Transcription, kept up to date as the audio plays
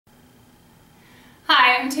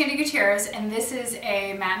I'm Tandy Gutierrez, and this is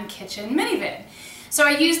a mat and kitchen mini vid. So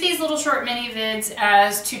I use these little short mini vids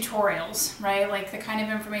as tutorials, right? Like the kind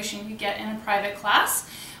of information you get in a private class,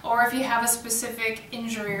 or if you have a specific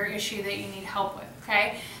injury or issue that you need help with,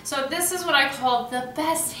 okay? So this is what I call the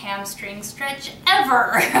best hamstring stretch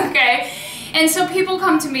ever, okay? And so people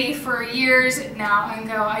come to me for years now and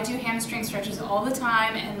go, I do hamstring stretches all the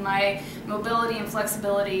time and my mobility and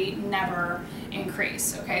flexibility never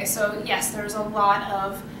increase, okay? So yes, there's a lot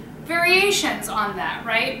of variations on that,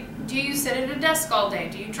 right? Do you sit at a desk all day?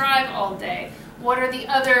 Do you drive all day? What are the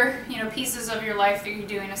other, pieces of your life that you're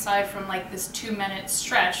doing aside from like this 2-minute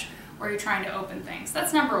stretch where you're trying to open things?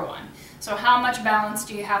 That's number one. So how much balance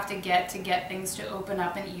do you have to get things to open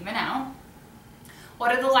up and even out?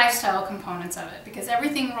 What are the lifestyle components of it? Because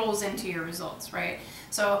everything rolls into your results, right?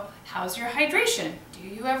 So how's your hydration? Do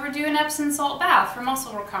you ever do an Epsom salt bath for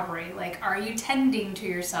muscle recovery? Like, are you tending to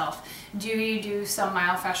yourself? Do you do some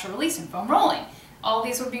myofascial release and foam rolling? All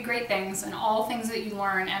these would be great things, and all things that you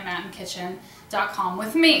learn at matandkitchen.com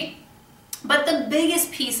with me. But the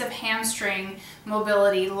biggest piece of hamstring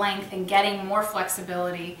mobility, length, and getting more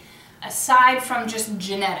flexibility, aside from just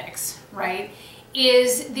genetics, right,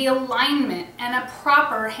 is the alignment and a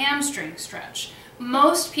proper hamstring stretch.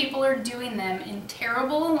 Most people are doing them in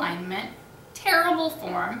terrible alignment, terrible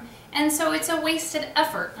form, and so it's a wasted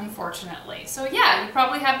effort, unfortunately. So yeah, you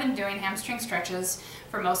probably have been doing hamstring stretches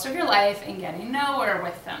for most of your life and getting nowhere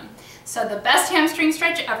with them. So the best hamstring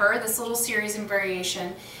stretch ever, this little series and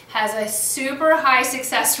variation, has a super high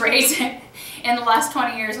success rate in the last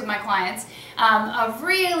 20 years with my clients of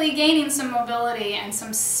really gaining some mobility and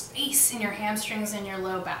some space in your hamstrings and your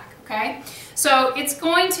low back. Okay, so it's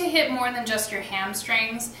going to hit more than just your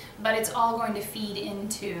hamstrings, but it's all going to feed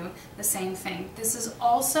into the same thing. This is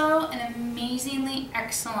also an amazingly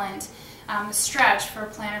excellent stretch for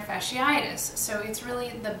plantar fasciitis. So it's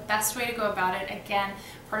really the best way to go about it. Again,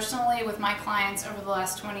 personally with my clients over the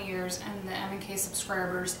last 20 years and the M&K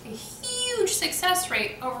subscribers, a huge success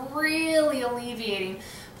rate of really alleviating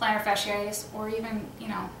plantar fasciitis, or even,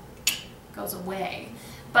 goes away.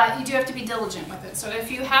 But you do have to be diligent with it. So if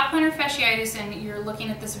you have plantar fasciitis and you're looking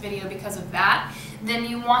at this video because of that, then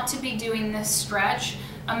you want to be doing this stretch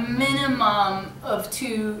a minimum of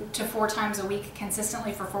 2 to 4 times a week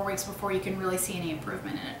consistently for 4 weeks before you can really see any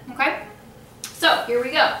improvement in it, okay? So here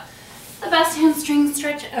we go. The best hamstring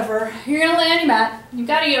stretch ever. You're gonna lay on your mat, you've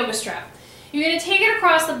got a yoga strap. You're gonna take it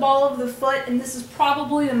across the ball of the foot, and this is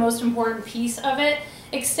probably the most important piece of it.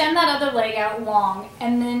 Extend that other leg out long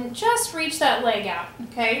and then just reach that leg out,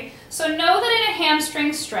 okay? So know that in a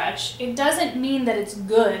hamstring stretch, it doesn't mean that it's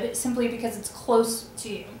good simply because it's close to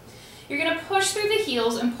you. You're gonna push through the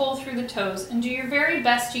heels and pull through the toes and do your very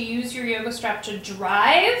best to use your yoga strap to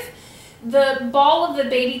drive the ball of the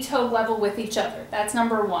baby toe level with each other. That's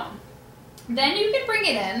number one. Then you can bring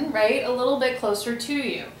it in, right, a little bit closer to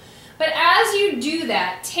you. But as you do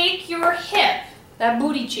that, take your hip, that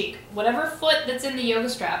booty cheek, whatever foot that's in the yoga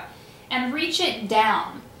strap, and reach it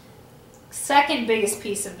down. Second biggest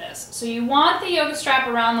piece of this. So you want the yoga strap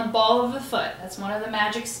around the ball of the foot. That's one of the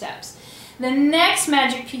magic steps. The next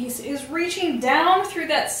magic piece is reaching down through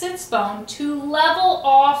that sits bone to level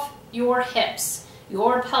off your hips,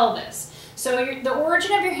 your pelvis. So the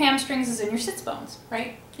origin of your hamstrings is in your sits bones,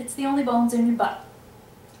 right? It's the only bones in your butt.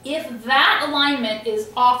 If that alignment is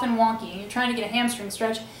off and wonky and you're trying to get a hamstring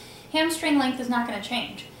stretch, hamstring length is not going to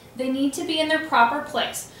change. They need to be in their proper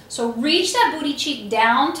place. So reach that booty cheek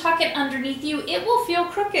down, tuck it underneath you. It will feel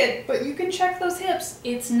crooked, but you can check those hips.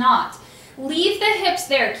 It's not. Leave the hips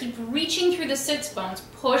there. Keep reaching through the sits bones.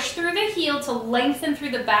 Push through the heel to lengthen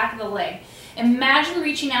through the back of the leg. Imagine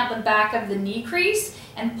reaching out the back of the knee crease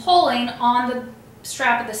and pulling on the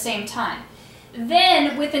strap at the same time.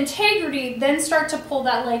 Then, with integrity, then start to pull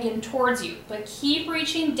that leg in towards you. But keep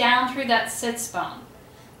reaching down through that sits bone.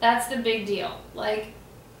 That's the big deal. Like,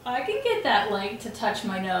 I can get that leg to touch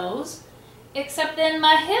my nose, except then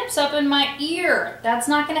my hip's up in my ear. That's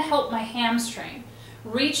not going to help my hamstring.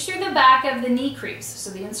 Reach through the back of the knee crease. So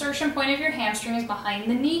the insertion point of your hamstring is behind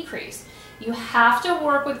the knee crease. You have to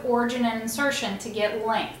work with origin and insertion to get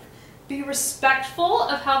length. Be respectful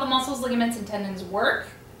of how the muscles, ligaments, and tendons work,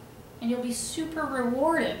 and you'll be super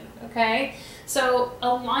rewarded, okay? So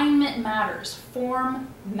alignment matters.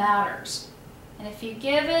 Form matters. And if you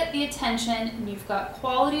give it the attention and you've got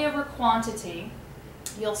quality over quantity,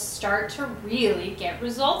 you'll start to really get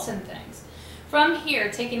results in things. From here,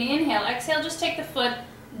 take an inhale, exhale, just take the foot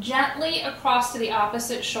gently across to the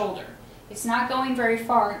opposite shoulder. It's not going very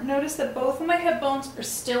far. Notice that both of my hip bones are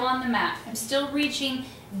still on the mat. I'm still reaching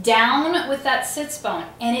down with that sits bone,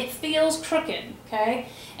 and it feels crooked, okay?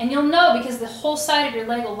 And you'll know because the whole side of your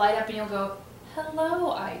leg will light up and you'll go,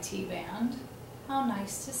 hello, IT band. How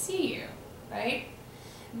nice to see you, right?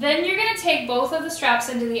 Then you're gonna take both of the straps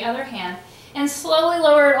into the other hand and slowly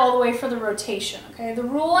lower it all the way for the rotation, okay? The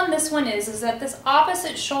rule on this one is that this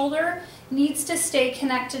opposite shoulder needs to stay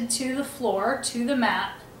connected to the floor, to the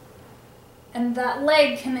mat, and that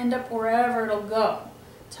leg can end up wherever it'll go.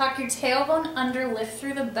 Tuck your tailbone under, lift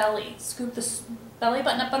through the belly. Scoop the belly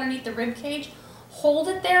button up underneath the rib cage. Hold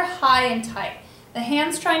it there high and tight. The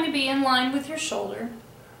hand's trying to be in line with your shoulder,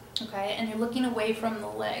 okay, and you're looking away from the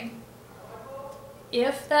leg.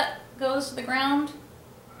 If that goes to the ground,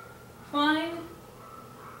 fine.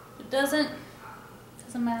 If it doesn't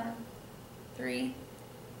matter. 3,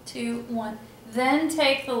 2, 1. Then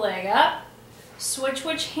take the leg up, switch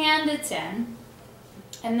which hand it's in,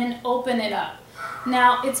 and then open it up.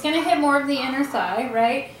 Now, it's going to hit more of the inner thigh,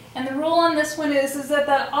 right? And the rule on this one is that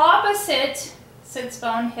the opposite sits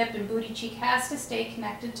bone, hip, and booty cheek has to stay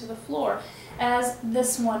connected to the floor as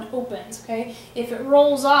this one opens, okay? If it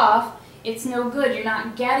rolls off, it's no good. You're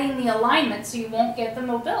not getting the alignment, so you won't get the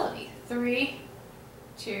mobility. 3,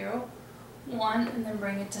 2, 1, and then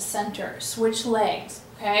bring it to center. Switch legs,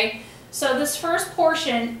 okay? So this first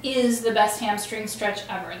portion is the best hamstring stretch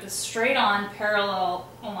ever, the straight on parallel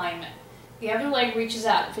alignment. The other leg reaches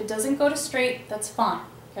out. If it doesn't go to straight, that's fine,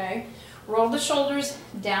 okay? Roll the shoulders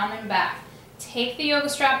down and back. Take the yoga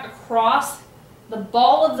strap across the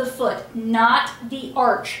ball of the foot, not the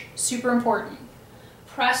arch. Super important.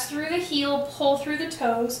 Press through the heel, pull through the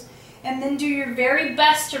toes, and then do your very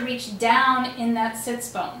best to reach down in that sits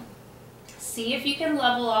bone. See if you can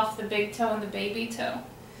level off the big toe and the baby toe.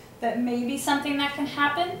 That may be something that can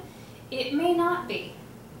happen. It may not be,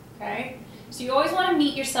 okay? So you always want to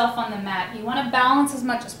meet yourself on the mat. You want to balance as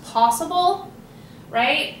much as possible,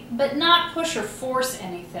 right? But not push or force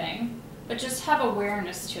anything, but just have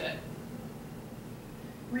awareness to it.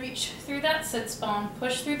 Reach through that sits bone,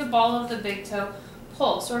 push through the ball of the big toe,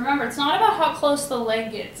 pull. So remember, it's not about how close the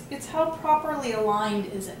leg gets, it's how properly aligned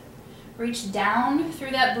is it. Reach down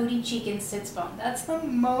through that booty cheek and sits bone. That's the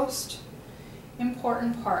most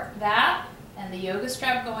important part. That and the yoga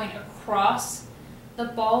strap going across the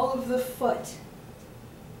ball of the foot.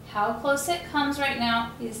 How close it comes right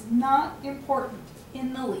now is not important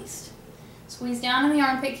in the least. Squeeze down in the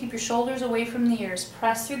armpit, keep your shoulders away from the ears.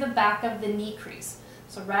 Press through the back of the knee crease.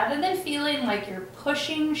 So rather than feeling like you're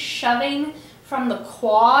pushing, shoving from the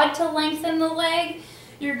quad to lengthen the leg,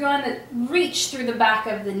 you're going to reach through the back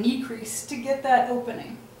of the knee crease to get that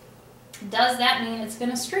opening. Does that mean it's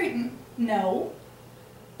going to straighten? No.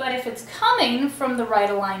 But if it's coming from the right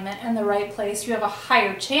alignment and the right place, you have a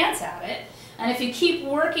higher chance at it. And if you keep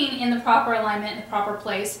working in the proper alignment, in the proper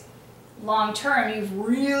place, long term, you've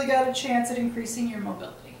really got a chance at increasing your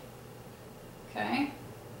mobility. Okay?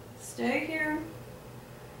 Stay here.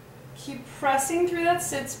 Keep pressing through that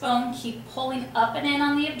sits bone. Keep pulling up and in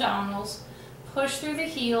on the abdominals. Push through the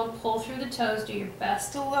heel, pull through the toes. Do your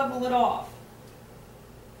best to level it off.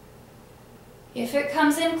 If it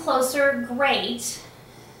comes in closer, great.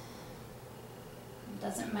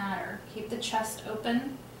 Doesn't matter. Keep the chest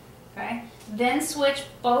open, okay? Then switch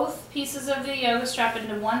both pieces of the yoga strap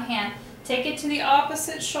into one hand. Take it to the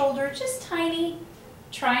opposite shoulder, just tiny.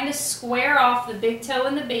 Trying to square off the big toe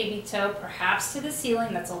and the baby toe, perhaps to the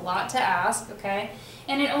ceiling. That's a lot to ask, okay?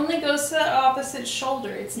 And it only goes to that opposite shoulder.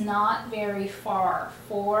 It's not very far.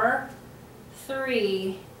 4,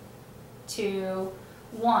 3, 2,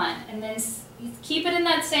 1. And then keep it in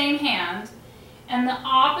that same hand. And the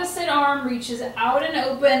opposite arm reaches out and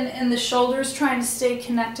open, and the shoulder's trying to stay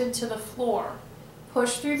connected to the floor.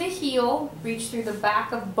 Push through the heel, reach through the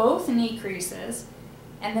back of both knee creases,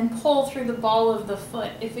 and then pull through the ball of the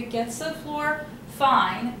foot. If it gets to the floor,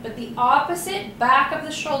 fine, but the opposite back of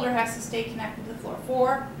the shoulder has to stay connected to the floor.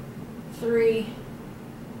 4, 3,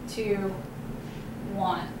 2,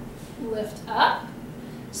 1. Lift up,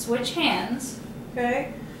 switch hands,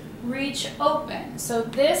 okay? Reach open. So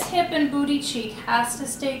this hip and booty cheek has to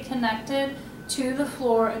stay connected to the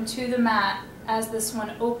floor and to the mat as this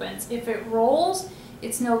one opens. If it rolls,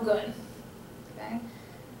 it's no good. Okay?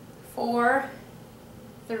 4,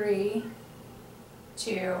 3,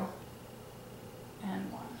 2,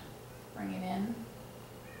 and 1. Bring it in.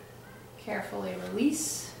 Carefully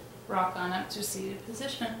release. Rock on up to seated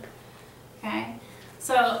position. Okay?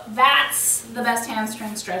 So that's the best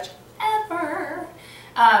hamstring stretch ever.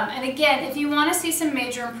 And again, if you want to see some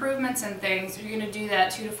major improvements in things, you're going to do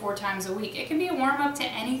that 2 to 4 times a week. It can be a warm-up to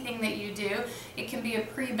anything that you do. It can be a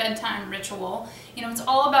pre-bedtime ritual. You know, it's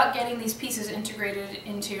all about getting these pieces integrated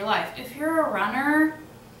into your life. If you're a runner,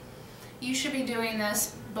 you should be doing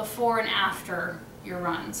this before and after your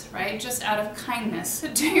runs, right? Just out of kindness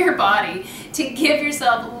to your body, to give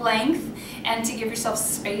yourself length and to give yourself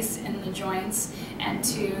space in the joints and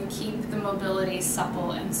to keep the mobility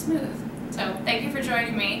supple and smooth. So thank you for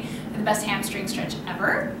joining me for the best hamstring stretch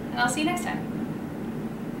ever, and I'll see you next time.